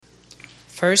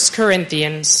1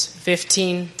 Corinthians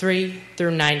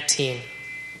 15:3-19.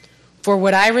 For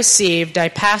what I received I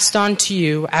passed on to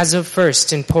you as of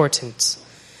first importance,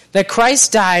 that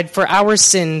Christ died for our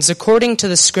sins according to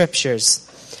the Scriptures,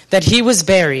 that he was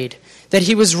buried, that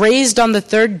he was raised on the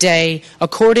third day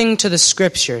according to the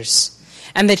Scriptures,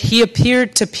 and that he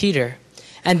appeared to Peter,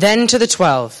 and then to the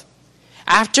 12.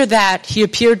 After that he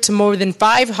appeared to more than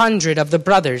 500 of the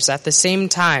brothers at the same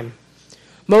time,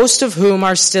 most of whom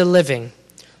are still living,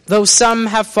 though some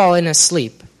have fallen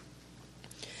asleep.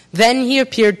 Then he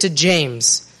appeared to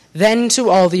James, then to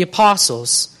all the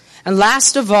apostles, and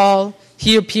last of all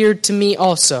he appeared to me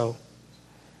also,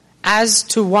 as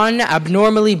to one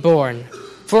abnormally born,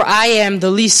 for I am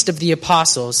the least of the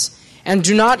apostles, and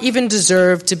do not even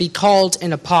deserve to be called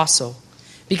an apostle,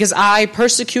 because I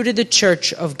persecuted the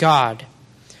church of God.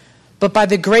 But by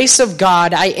the grace of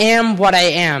God I am what I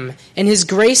am, and his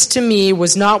grace to me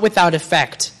was not without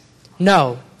effect.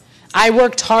 No, I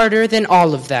worked harder than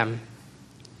all of them.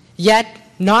 Yet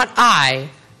not I,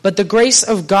 but the grace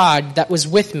of God that was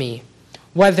with me,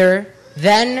 whether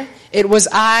then it was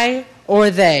I or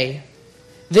they.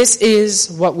 This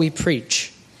is what we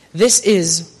preach. This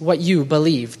is what you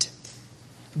believed.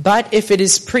 But if it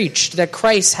is preached that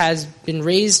Christ has been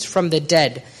raised from the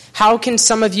dead, how can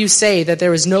some of you say that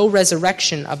there is no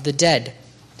resurrection of the dead?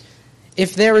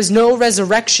 If there is no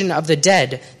resurrection of the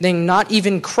dead, then not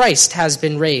even Christ has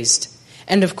been raised.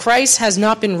 And if Christ has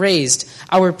not been raised,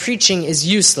 our preaching is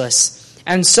useless,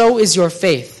 and so is your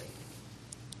faith.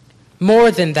 More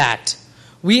than that,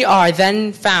 we are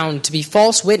then found to be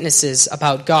false witnesses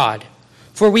about God.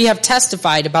 For we have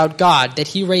testified about God that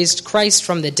he raised Christ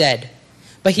from the dead.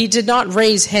 But he did not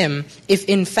raise him if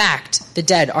in fact the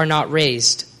dead are not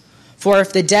raised. For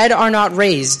if the dead are not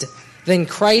raised, then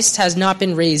Christ has not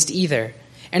been raised either.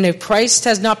 And if Christ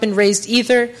has not been raised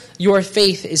either, your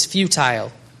faith is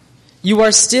futile. You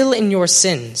are still in your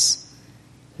sins.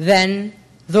 Then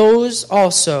those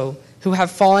also who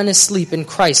have fallen asleep in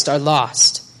Christ are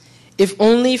lost. If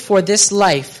only for this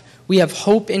life we have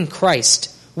hope in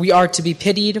Christ, we are to be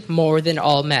pitied more than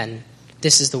all men.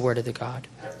 This is the word of the God.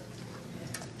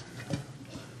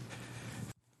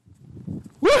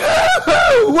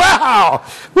 Woo-hoo! Wow!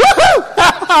 Woo-hoo!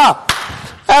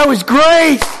 That was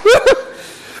great! Woo-hoo!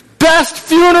 Best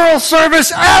funeral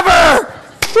service ever!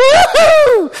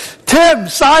 Woo-hoo! Tim,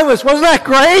 Silas, wasn't that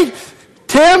great?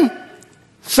 Tim?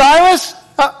 Silas?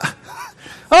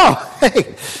 Oh,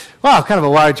 hey. Wow, kind of a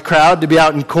large crowd to be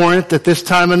out in Corinth at this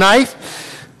time of night.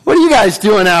 What are you guys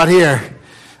doing out here?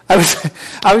 I was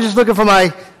just looking for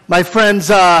my friends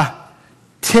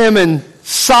Tim and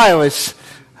Silas.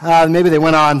 Maybe they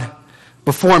went on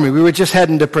before me. We were just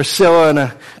heading to Priscilla and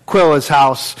Aquila's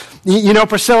house. You know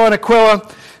Priscilla and Aquila?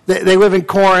 They live in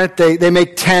Corinth. They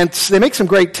make tents. They make some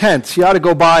great tents. You ought to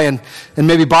go by and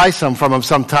maybe buy some from them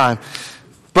sometime.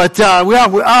 But,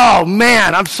 oh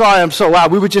man, I'm sorry, I'm so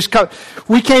loud. We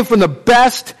came from the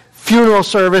best funeral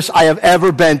service I have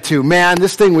ever been to. Man,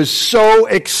 this thing was so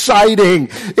exciting.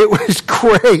 It was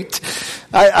great.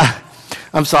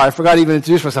 I'm sorry, I forgot to even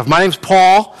introduce myself. My name's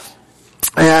Paul,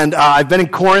 and I've been in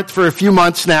Corinth for a few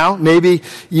months now. Maybe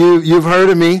you've heard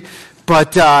of me,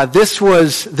 but this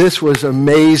was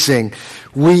amazing.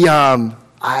 We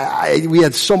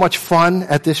had so much fun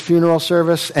at this funeral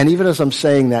service, and even as I'm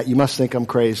saying that, you must think I'm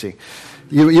crazy.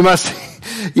 You must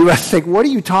think, what are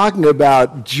you talking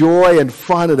about? Joy and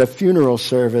fun at a funeral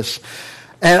service.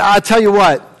 And I'll tell you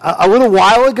what, a little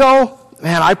while ago,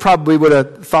 man, I probably would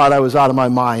have thought I was out of my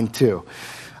mind too.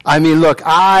 I mean, look,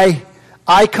 I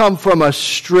come from a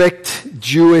strict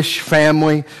Jewish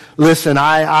family. Listen,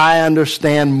 I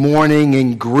understand mourning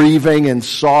and grieving and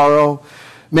sorrow.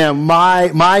 Man,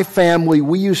 my family,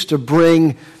 we used to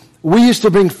bring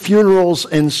funerals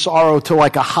and sorrow to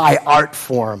like a high art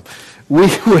form.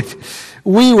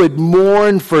 We would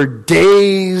mourn for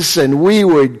days, and we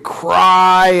would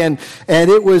cry, and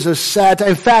it was a sad time.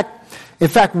 In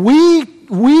fact,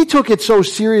 we took it so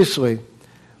seriously.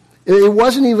 It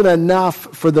wasn't even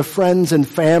enough for the friends and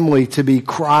family to be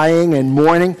crying and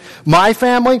mourning. My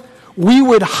family, we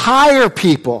would hire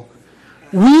people.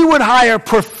 We would hire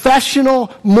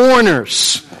professional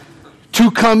mourners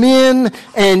to come in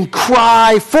and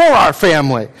cry for our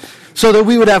family so that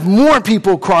we would have more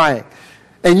people crying.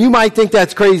 And you might think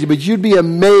that's crazy, but you'd be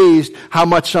amazed how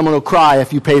much someone will cry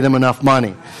if you pay them enough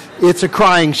money. It's a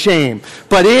crying shame.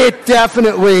 But it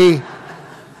definitely,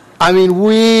 I mean,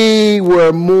 we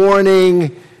were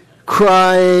mourning,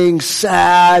 crying,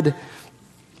 sad.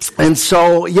 And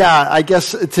so, yeah, I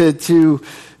guess to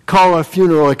call a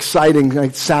funeral exciting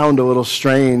might sound a little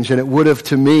strange, and it would have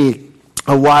to me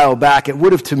a while back. It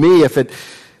would have to me if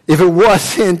If it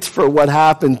wasn't for what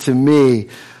happened to me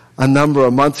a number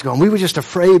of months ago, and we were just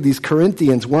afraid these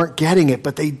Corinthians weren't getting it,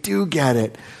 but they do get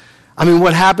it. I mean,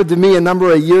 what happened to me a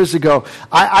number of years ago,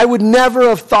 I would never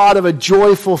have thought of a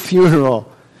joyful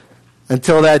funeral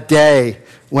until that day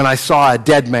when I saw a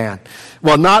dead man.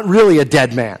 Well, not really a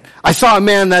dead man. I saw a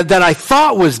man that I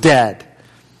thought was dead.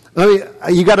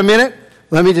 You got a minute?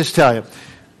 Let me just tell you.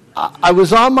 I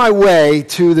was on my way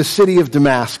to the city of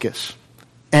Damascus.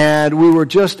 And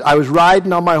I was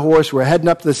riding on my horse. We're heading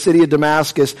up to the city of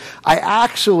Damascus. I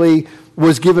actually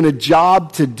was given a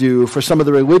job to do for some of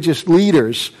the religious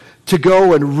leaders to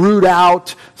go and root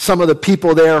out some of the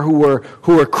people there who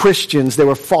were Christians. They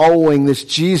were following this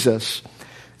Jesus.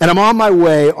 And I'm on my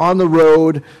way on the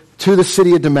road to the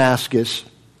city of Damascus.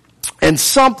 And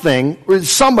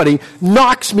somebody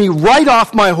knocks me right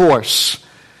off my horse.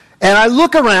 And I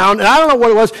look around, and I don't know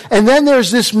what it was, and then there's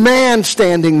this man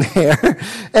standing there,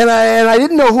 and I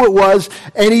didn't know who it was,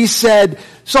 and he said,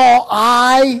 Saul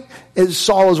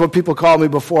is what people called me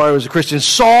before I was a Christian,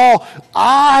 Saul,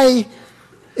 I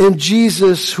am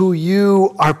Jesus who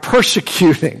you are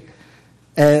persecuting.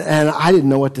 And I didn't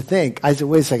know what to think. I said,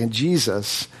 wait a second,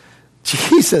 Jesus.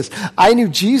 I knew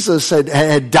Jesus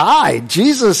had died.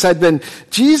 Jesus had been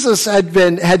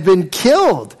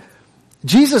killed.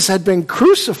 Jesus had been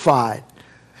crucified.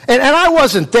 And I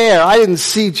wasn't there. I didn't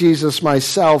see Jesus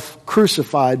myself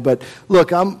crucified. But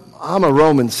look, I'm a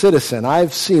Roman citizen.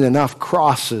 I've seen enough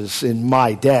crosses in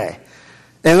my day.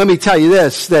 And let me tell you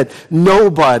this, that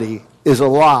nobody is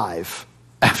alive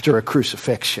after a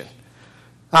crucifixion.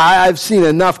 I've seen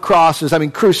enough crosses. I mean,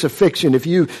 crucifixion, if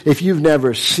you've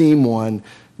never seen one,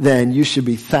 then you should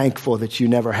be thankful that you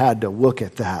never had to look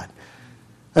at that.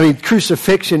 I mean,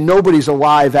 crucifixion, nobody's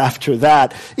alive after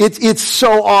that. It's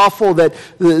so awful that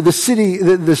the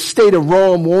state of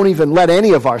Rome won't even let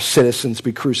any of our citizens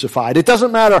be crucified. It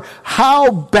doesn't matter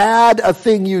how bad a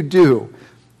thing you do.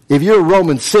 If you're a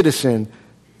Roman citizen,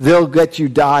 they'll let you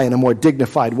die in a more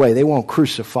dignified way. They won't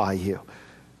crucify you.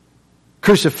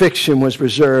 Crucifixion was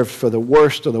reserved for the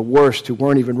worst of the worst who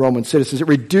weren't even Roman citizens. It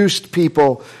reduced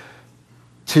people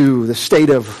to the state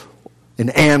of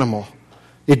an animal.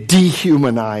 It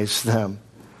dehumanized them.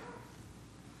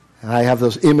 And I have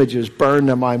those images burned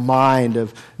in my mind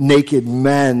of naked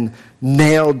men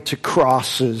nailed to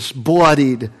crosses,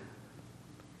 bloodied,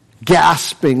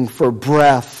 gasping for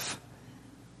breath,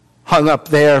 hung up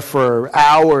there for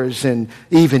hours and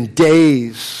even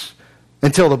days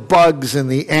until the bugs and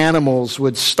the animals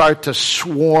would start to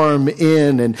swarm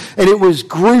in. And it was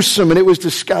gruesome and it was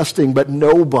disgusting, but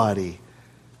nobody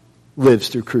lives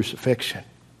through crucifixion.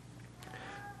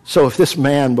 So if this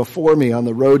man before me on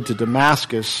the road to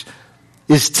Damascus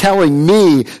is telling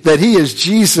me that he is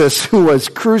Jesus who was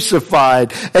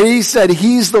crucified, and he said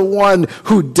he's the one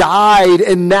who died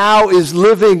and now is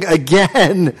living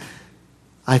again,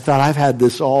 I thought, I've had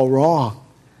this all wrong.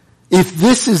 If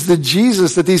this is the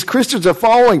Jesus that these Christians are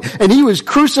following, and he was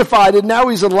crucified and now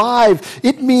he's alive,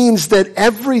 it means that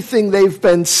everything they've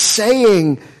been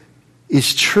saying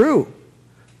is true.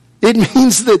 It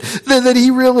means that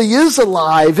he really is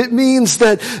alive. It means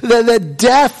that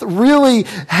death really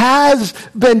has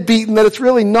been beaten, that it's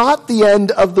really not the end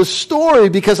of the story,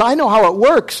 because I know how it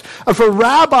works. If a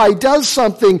rabbi does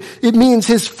something, it means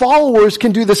his followers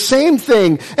can do the same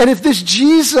thing. And if this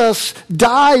Jesus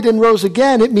died and rose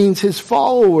again, it means his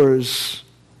followers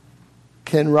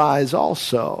can rise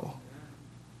also.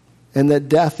 And that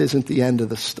death isn't the end of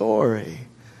the story.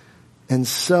 And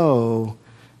so,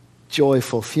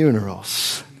 joyful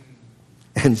funerals.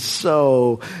 And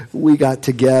so we got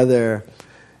together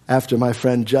after my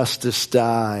friend Justice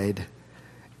died,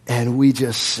 and we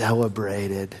just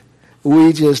celebrated.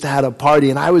 We just had a party,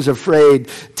 and I was afraid,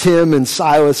 Tim and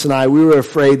Silas and I, we were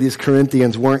afraid these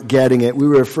Corinthians weren't getting it. We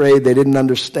were afraid they didn't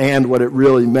understand what it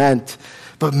really meant.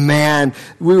 But man,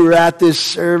 we were at this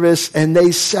service and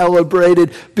they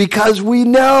celebrated because we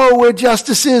know where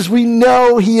Justice is. We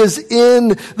know he is in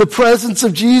the presence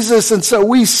of Jesus. And so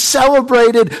we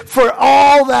celebrated for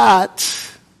all that.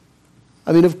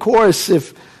 I mean, of course,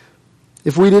 if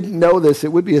we didn't know this,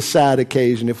 it would be a sad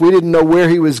occasion. If we didn't know where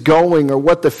he was going or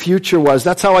what the future was.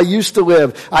 That's how I used to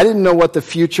live. I didn't know what the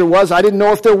future was. I didn't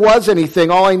know if there was anything.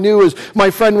 All I knew is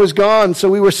my friend was gone. So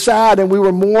we were sad and we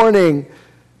were mourning.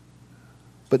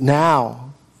 But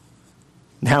now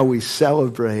we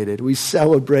celebrated. We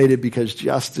celebrated because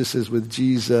Justice is with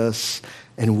Jesus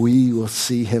and we will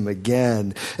see him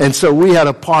again. And so we had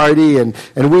a party and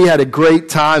we had a great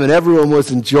time and everyone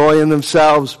was enjoying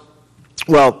themselves.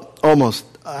 Well,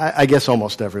 I guess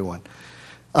almost everyone.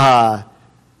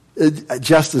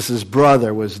 Justice's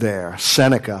brother was there,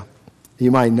 Seneca.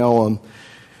 You might know him.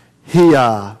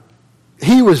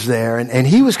 he was there, and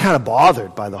he was kind of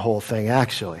bothered by the whole thing,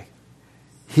 actually.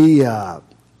 He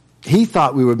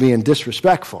thought we were being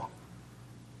disrespectful.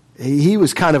 He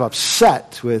was kind of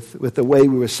upset with the way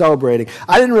we were celebrating.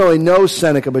 I didn't really know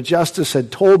Seneca, but Justus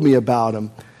had told me about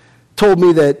him. Told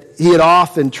me that he had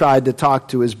often tried to talk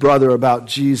to his brother about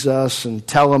Jesus and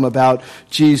tell him about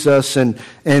Jesus, and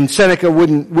Seneca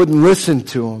wouldn't listen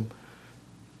to him.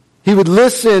 He would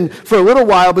listen for a little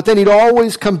while, but then he'd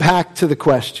always come back to the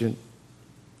question.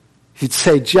 He'd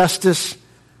say, Justus,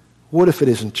 what if it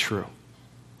isn't true?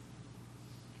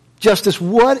 Justus,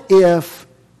 what if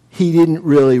he didn't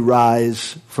really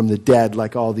rise from the dead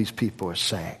like all these people are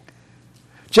saying?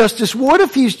 Justus, what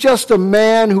if he's just a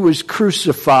man who was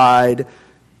crucified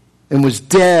and was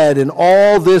dead, and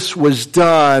all this was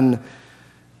done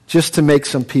just to make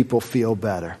some people feel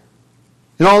better?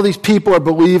 And all these people are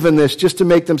believing this just to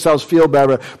make themselves feel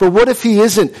better. But what if he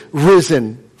isn't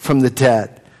risen from the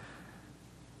dead?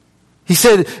 He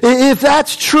said, if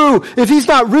that's true, if he's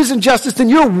not risen, Justus, then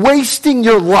you're wasting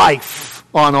your life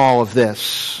on all of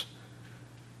this.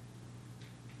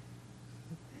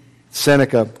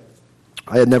 Seneca,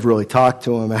 I had never really talked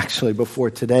to him actually before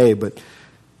today, but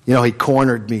he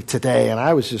cornered me today, and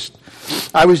I was just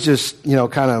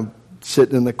kind of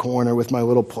sitting in the corner with my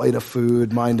little plate of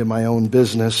food, minding my own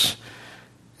business.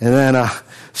 And then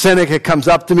Seneca comes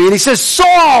up to me and he says,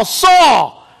 Saul!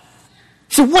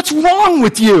 He said, what's wrong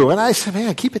with you? And I said,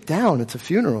 man, keep it down. It's a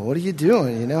funeral. What are you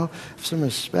doing? Have some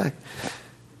respect.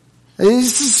 And he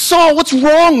says, Saul, what's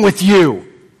wrong with you?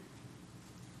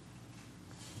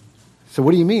 So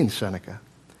what do you mean, Seneca?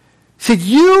 He said,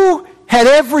 you had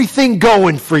everything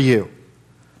going for you.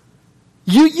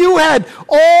 You had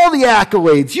all the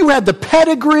accolades. You had the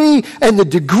pedigree and the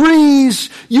degrees.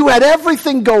 You had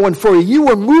everything going for you. You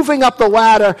were moving up the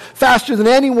ladder faster than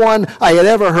anyone I had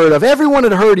ever heard of. Everyone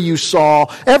had heard of you,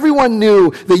 Saul. Everyone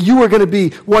knew that you were going to be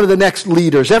one of the next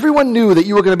leaders. Everyone knew that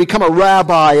you were going to become a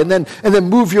rabbi and then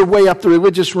move your way up the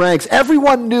religious ranks.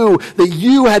 Everyone knew that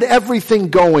you had everything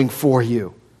going for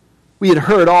you. We had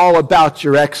heard all about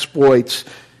your exploits.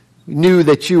 We knew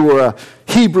that you were a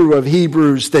Hebrew of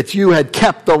Hebrews, that you had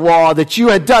kept the law, that you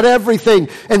had done everything,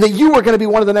 and that you were going to be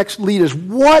one of the next leaders.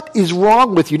 What is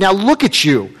wrong with you? Now look at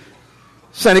you.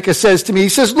 Seneca says to me, he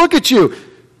says, look at you.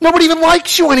 Nobody even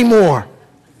likes you anymore.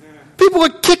 People are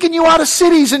kicking you out of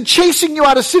cities and chasing you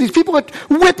out of cities. People are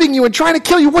whipping you and trying to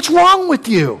kill you. What's wrong with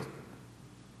you?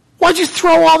 Why'd you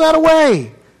throw all that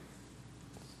away?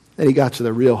 Then he got to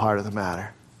the real heart of the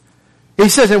matter. He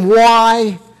says, and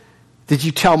why did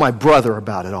you tell my brother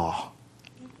about it all?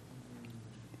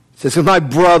 He says, my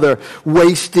brother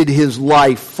wasted his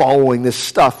life following this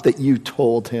stuff that you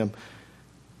told him.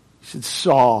 He said,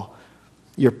 Saul,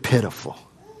 you're pitiful.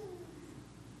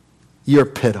 You're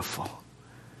pitiful.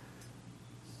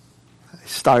 I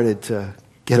started to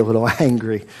get a little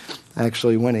angry,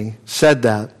 actually, when he said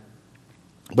that.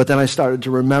 But then I started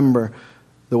to remember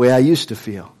the way I used to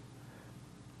feel.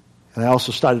 And I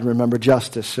also started to remember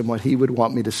Justus and what he would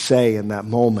want me to say in that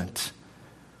moment.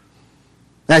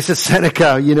 And I said,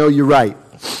 Seneca, you're right.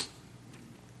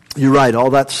 You're right.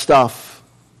 All that stuff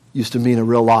used to mean a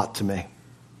real lot to me.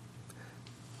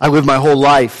 I lived my whole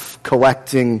life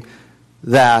collecting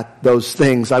those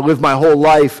things. I lived my whole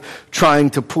life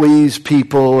trying to please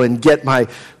people and get my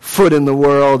foot in the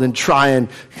world and try and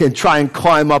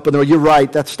climb up in the world. You're right.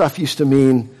 That stuff used to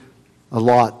mean a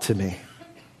lot to me.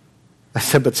 I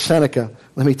said, but Seneca,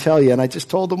 let me tell you, and I just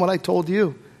told him what I told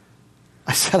you.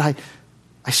 I said,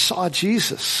 I saw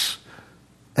Jesus,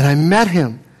 and I met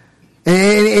him,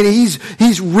 and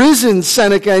he's risen,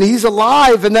 Seneca, and he's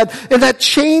alive, and that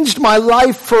changed my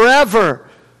life forever.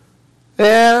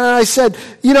 And I said,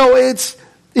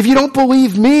 if you don't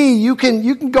believe me, you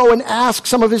can go and ask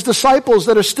some of his disciples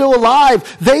that are still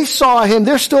alive. They saw him.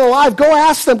 They're still alive. Go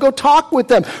ask them. Go talk with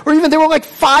them. Or even there were like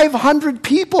 500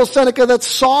 people, Seneca, that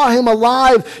saw him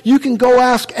alive. You can go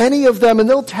ask any of them, and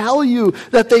they'll tell you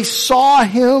that they saw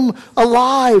him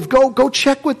alive. Go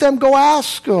check with them. Go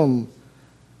ask them.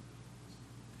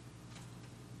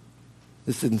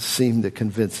 This didn't seem to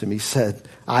convince him. He said,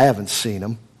 I haven't seen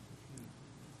him.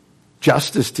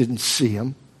 Justus didn't see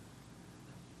him.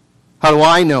 How do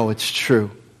I know it's true?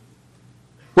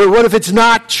 Well, what if it's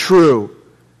not true?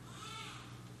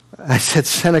 I said,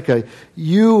 Seneca,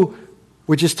 you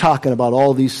were just talking about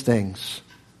all these things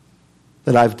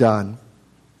that I've done.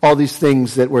 All these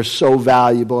things that were so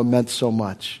valuable and meant so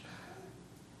much.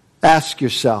 Ask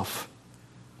yourself,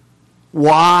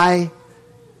 why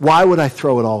would I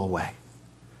throw it all away?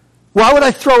 Why would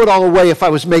I throw it all away if I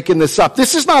was making this up?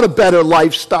 This is not a better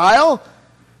lifestyle.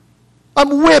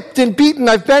 I'm whipped and beaten.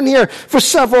 I've been here for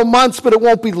several months, but it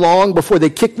won't be long before they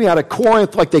kick me out of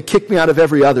Corinth like they kick me out of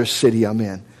every other city I'm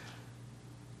in.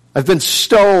 I've been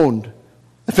stoned.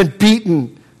 I've been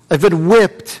beaten. I've been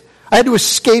whipped. I had to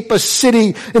escape a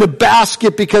city in a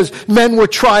basket because men were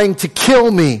trying to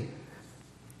kill me.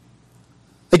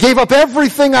 I gave up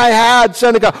everything I had,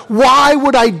 Seneca. Why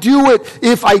would I do it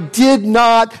if I did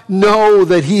not know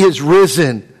that he is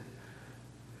risen?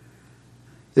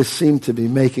 This seemed to be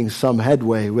making some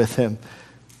headway with him.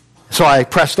 So I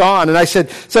pressed on and I said,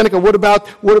 Seneca, what about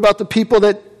the people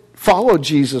that followed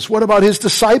Jesus? What about his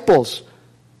disciples?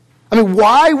 I mean,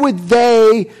 why would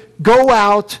they go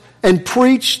out and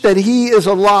preach that he is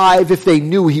alive if they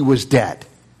knew he was dead?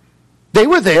 They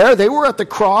were there. They were at the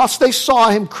cross. They saw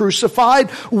him crucified.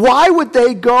 Why would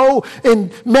they go?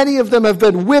 And many of them have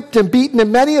been whipped and beaten,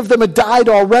 and many of them have died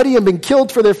already and been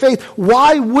killed for their faith.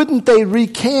 Why wouldn't they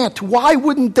recant? Why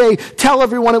wouldn't they tell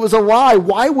everyone it was a lie?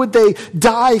 Why would they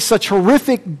die such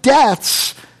horrific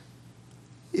deaths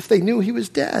if they knew he was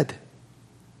dead?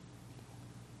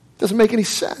 Doesn't make any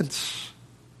sense.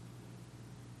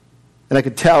 And I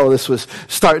could tell this was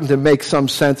starting to make some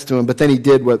sense to him, but then he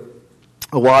did what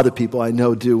a lot of people I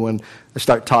know do when I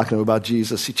start talking to them about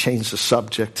Jesus. He changed the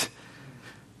subject.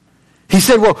 He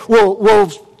said, well,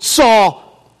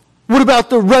 Saul, what about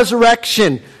the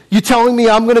resurrection? You telling me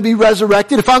I'm going to be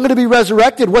resurrected? If I'm going to be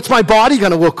resurrected, what's my body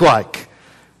going to look like?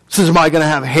 Says, am I going to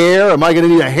have hair? Am I going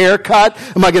to need a haircut?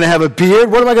 Am I going to have a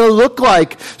beard? What am I going to look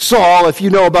like, Saul, if you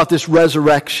know about this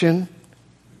resurrection?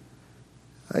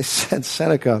 I said,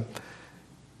 Seneca,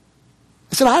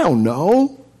 I don't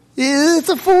know. It's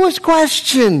a foolish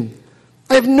question.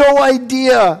 I have no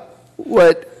idea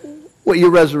what your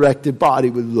resurrected body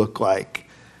would look like.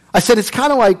 I said, it's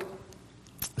kind of like,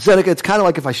 Seneca, it's kind of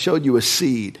like if I showed you a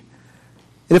seed.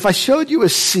 And if I showed you a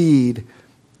seed,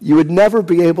 you would never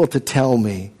be able to tell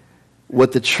me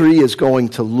what the tree is going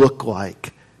to look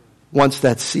like once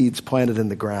that seed's planted in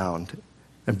the ground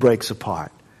and breaks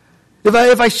apart.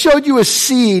 If I showed you a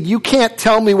seed, you can't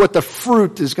tell me what the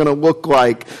fruit is going to look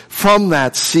like from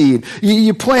that seed.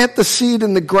 You plant the seed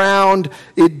in the ground,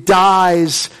 it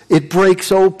dies, it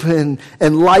breaks open,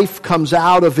 and life comes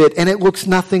out of it, and it looks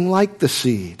nothing like the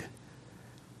seed.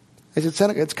 I said,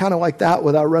 Seneca, it's kind of like that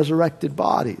with our resurrected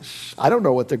bodies. I don't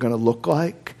know what they're going to look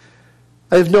like.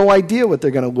 I have no idea what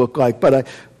they're going to look like, but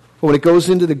when it goes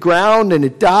into the ground and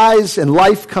it dies and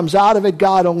life comes out of it,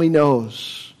 God only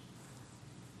knows.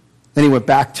 Then he went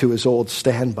back to his old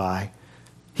standby.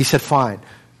 He said, fine,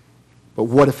 but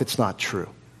what if it's not true?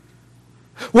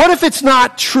 What if it's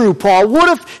not true, Paul? What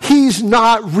if he's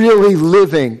not really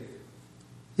living?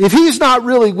 If he's not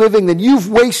really living, then you've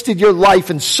wasted your life,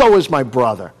 and so is my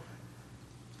brother.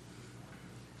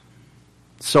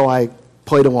 So I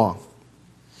played along.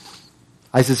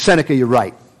 I said, Seneca, you're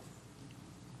right.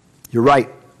 You're right.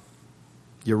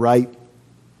 You're right.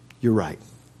 You're right.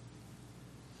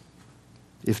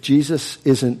 If Jesus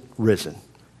isn't risen,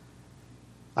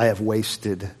 I have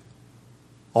wasted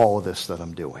all of this that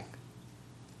I'm doing.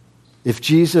 If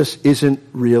Jesus isn't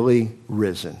really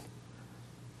risen,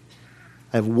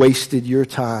 I've wasted your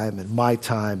time and my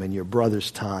time and your brother's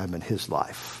time and his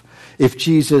life. If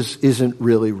Jesus isn't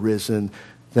really risen,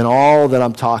 then all that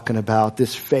I'm talking about,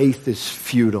 this faith is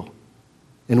futile.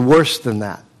 And worse than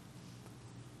that,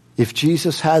 if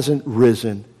Jesus hasn't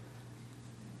risen,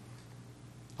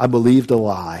 I believed a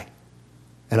lie,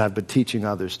 and I've been teaching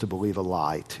others to believe a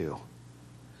lie too.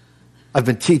 I've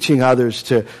been teaching others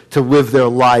to live their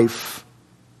life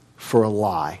for a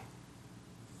lie.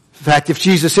 In fact, if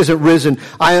Jesus isn't risen,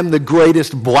 I am the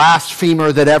greatest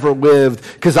blasphemer that ever lived,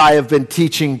 because I have been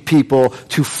teaching people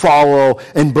to follow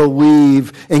and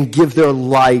believe and give their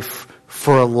life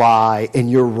for a lie.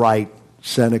 And you're right,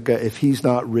 Seneca, if he's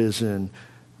not risen,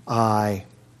 I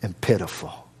am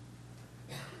pitiful.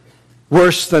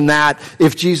 Worse than that,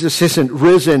 if Jesus isn't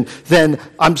risen, then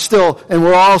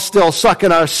we're all still stuck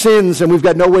in our sins, and we've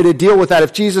got no way to deal with that.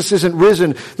 If Jesus isn't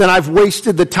risen, then I've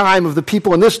wasted the time of the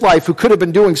people in this life who could have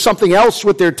been doing something else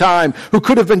with their time, who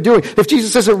could have been doing. If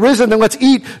Jesus isn't risen, then let's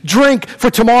eat, drink, for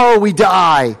tomorrow we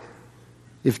die.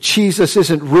 If Jesus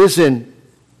isn't risen,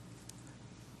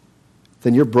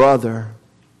 then your brother,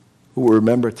 who we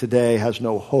remember today, has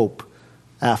no hope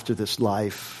after this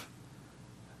life.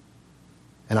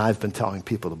 And I've been telling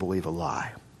people to believe a lie.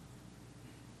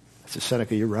 I said,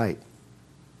 Seneca, you're right.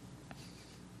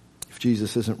 If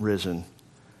Jesus isn't risen,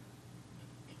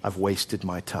 I've wasted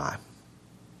my time.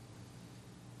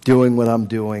 Doing what I'm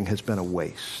doing has been a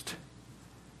waste.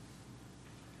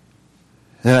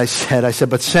 And I said,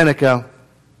 but Seneca,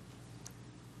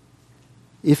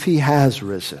 if he has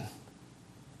risen,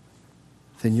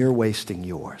 then you're wasting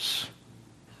yours.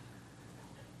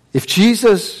 If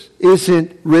Jesus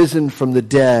isn't risen from the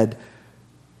dead,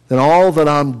 then all that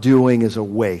I'm doing is a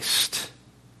waste.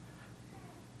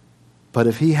 But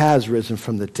if he has risen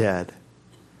from the dead,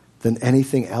 then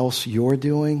anything else you're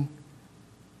doing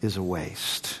is a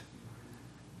waste.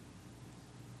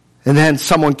 And then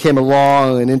someone came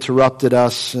along and interrupted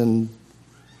us and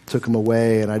took him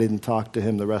away, and I didn't talk to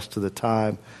him the rest of the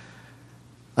time.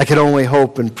 I can only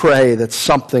hope and pray that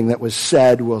something that was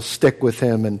said will stick with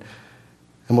him and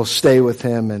will stay with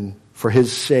him, and for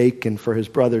his sake and for his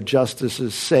brother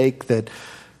Justice's sake, that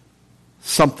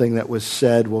something that was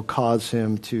said will cause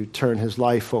him to turn his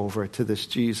life over to this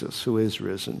Jesus who is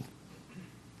risen.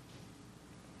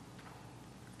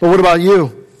 But what about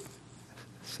you?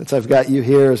 Since I've got you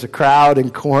here as a crowd in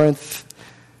Corinth,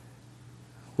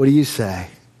 what do you say?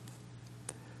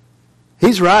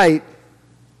 He's right.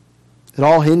 It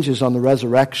all hinges on the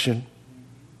resurrection.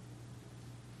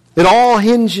 It all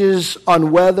hinges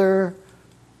on whether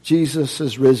Jesus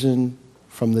is risen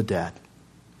from the dead.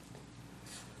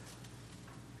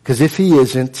 Because if he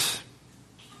isn't,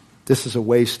 this is a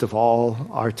waste of all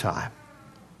our time.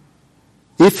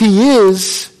 If he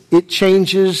is, it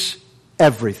changes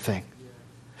everything.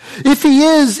 If he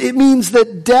is, it means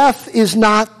that death is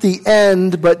not the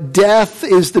end, but death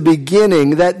is the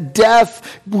beginning, that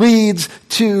death leads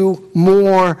to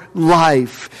more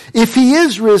life. If he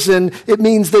is risen, it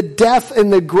means that death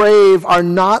and the grave are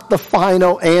not the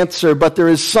final answer, but there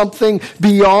is something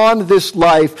beyond this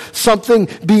life, something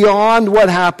beyond what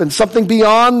happens, something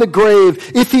beyond the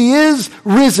grave. If he is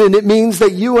risen, it means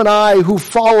that you and I who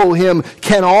follow him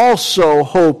can also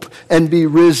hope and be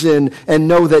risen and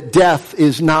know that death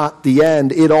is not the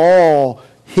end. It all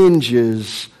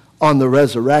hinges on the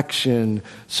resurrection,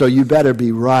 so you better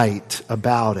be right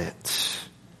about it,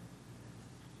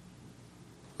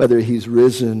 whether he's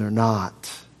risen or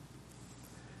not.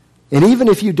 And even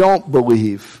if you don't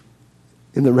believe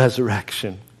in the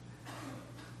resurrection,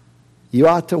 you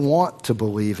ought to want to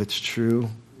believe it's true,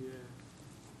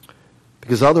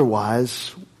 because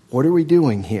otherwise, what are we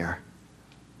doing here?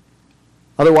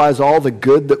 Otherwise, all the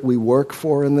good that we work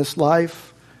for in this life,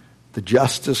 the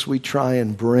justice we try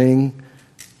and bring,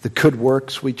 the good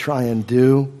works we try and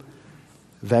do,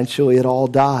 eventually it all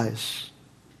dies.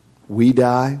 We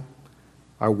die.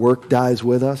 Our work dies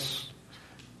with us.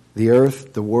 The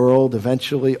earth, the world,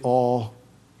 eventually all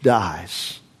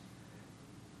dies.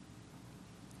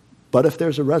 But if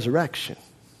there's a resurrection,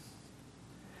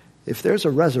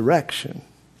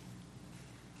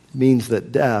 it means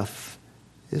that death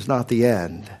is not the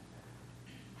end,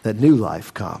 that new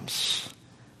life comes.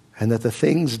 And that the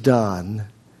things done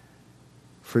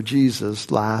for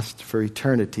Jesus last for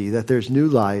eternity, that there's new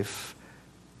life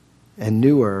and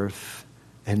new earth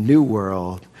and new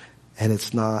world, and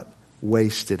it's not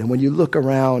wasted. And when you look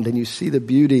around and you see the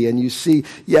beauty and you see,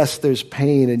 yes, there's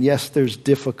pain and yes, there's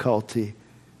difficulty,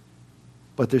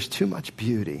 but there's too much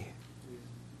beauty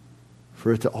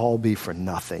for it to all be for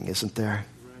nothing, isn't there?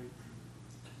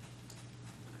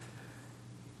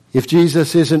 If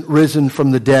Jesus isn't risen from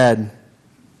the dead,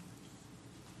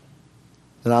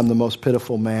 then I'm the most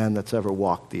pitiful man that's ever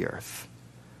walked the earth.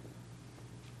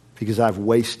 Because I've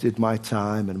wasted my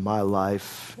time and my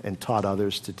life and taught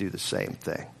others to do the same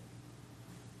thing.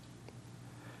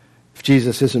 If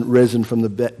Jesus isn't risen from the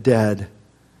dead,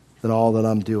 then all that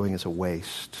I'm doing is a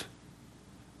waste.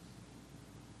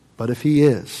 But if he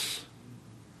is,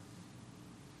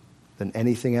 then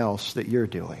anything else that you're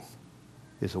doing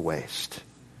is a waste.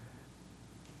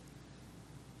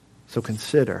 So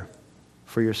consider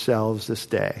for yourselves this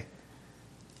day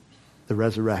the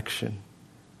resurrection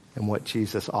and what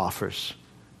Jesus offers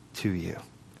to you.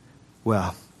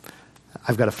 Well,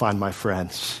 I've got to find my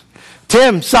friends.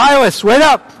 Tim, Silas, wait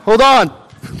up. Hold on.